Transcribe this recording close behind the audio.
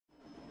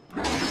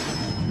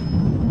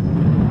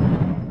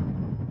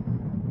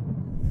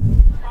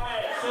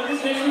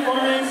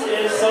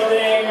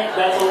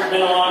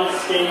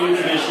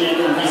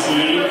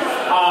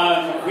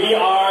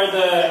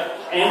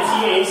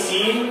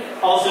NT,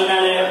 also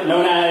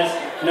known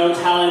as No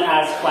Talent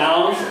as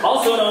Clowns,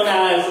 also known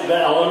as The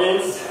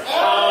Elements.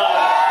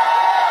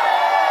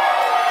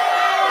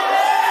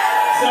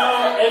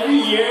 So every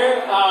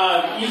year,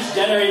 each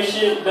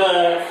generation of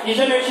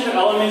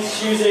Elements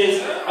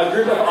chooses a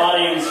group of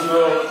audience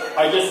who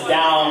are just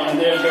down and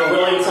they're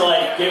willing to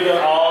like give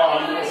their all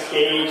on the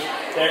stage.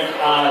 They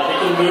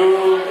can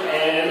move,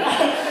 and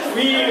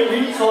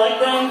we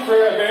select them for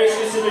a very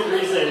specific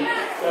reason.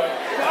 So,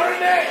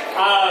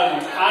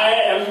 I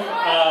am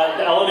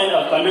the element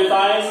of Thunder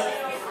Thighs.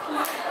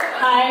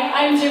 Hi,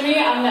 I'm Jimmy.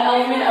 I'm the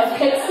element of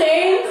Pit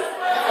Stains.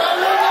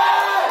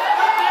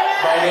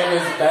 My name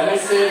is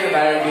Benison, and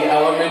I am the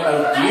element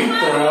of Deep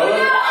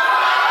Throat.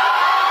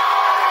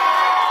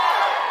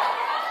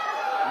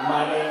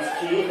 My name's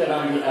Keith, and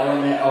I'm the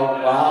element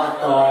of Wild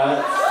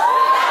Thoughts.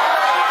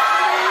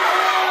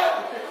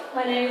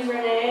 My name's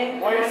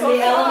Renee. I'm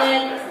the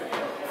element.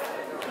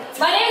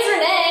 My name's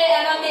Renee,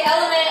 and I'm the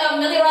element of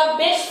Millie Rock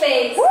Bitch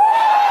Face.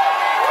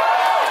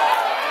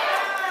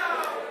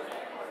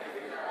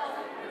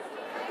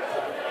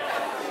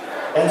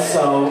 And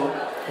so,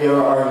 here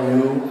are our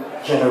new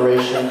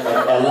generation of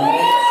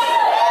elements.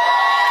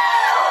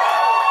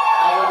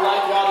 I would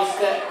like y'all to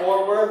step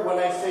forward when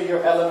I say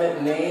your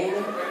element name.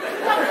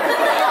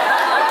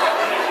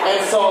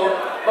 And so,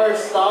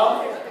 first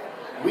off,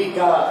 we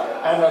got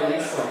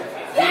Annalisa,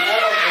 the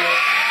element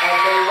of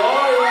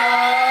Valora.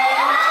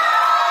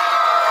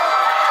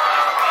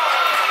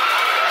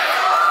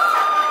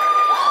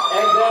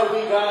 And then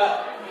we got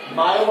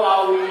my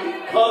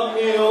Wowie,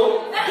 Camille,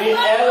 the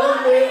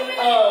element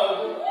of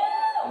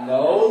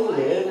No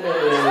Limit.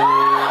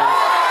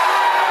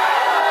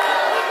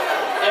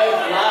 And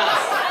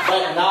last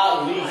but not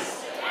least,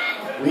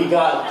 we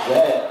got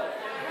Jet,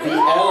 the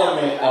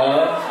element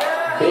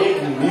of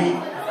Big Meat.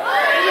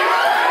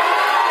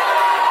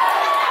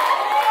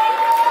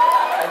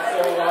 And so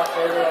without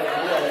further ado,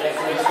 I guess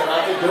we're just gonna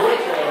have to do it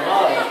for them,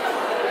 huh?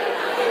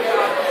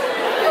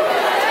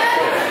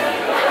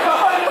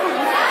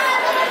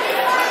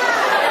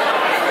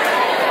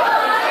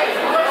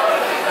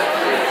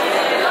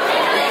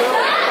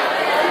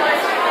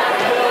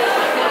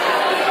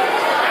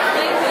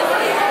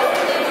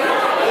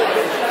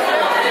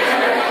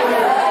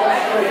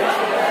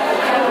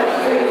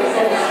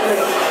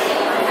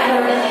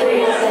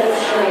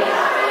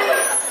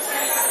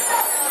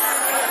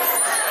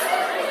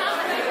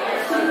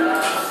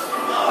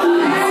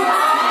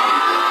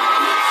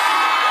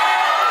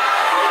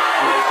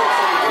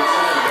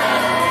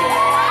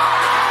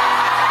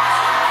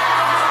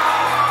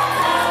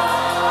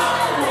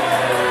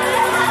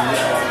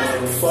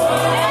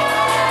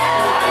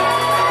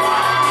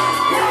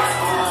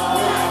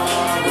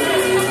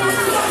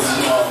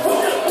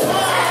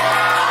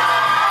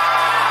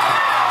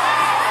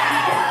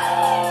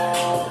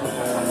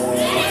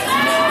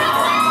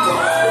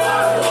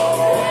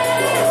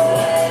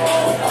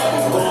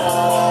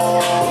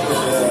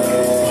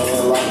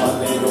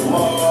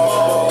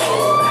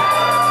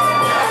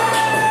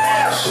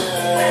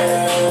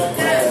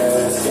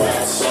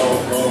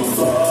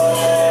 So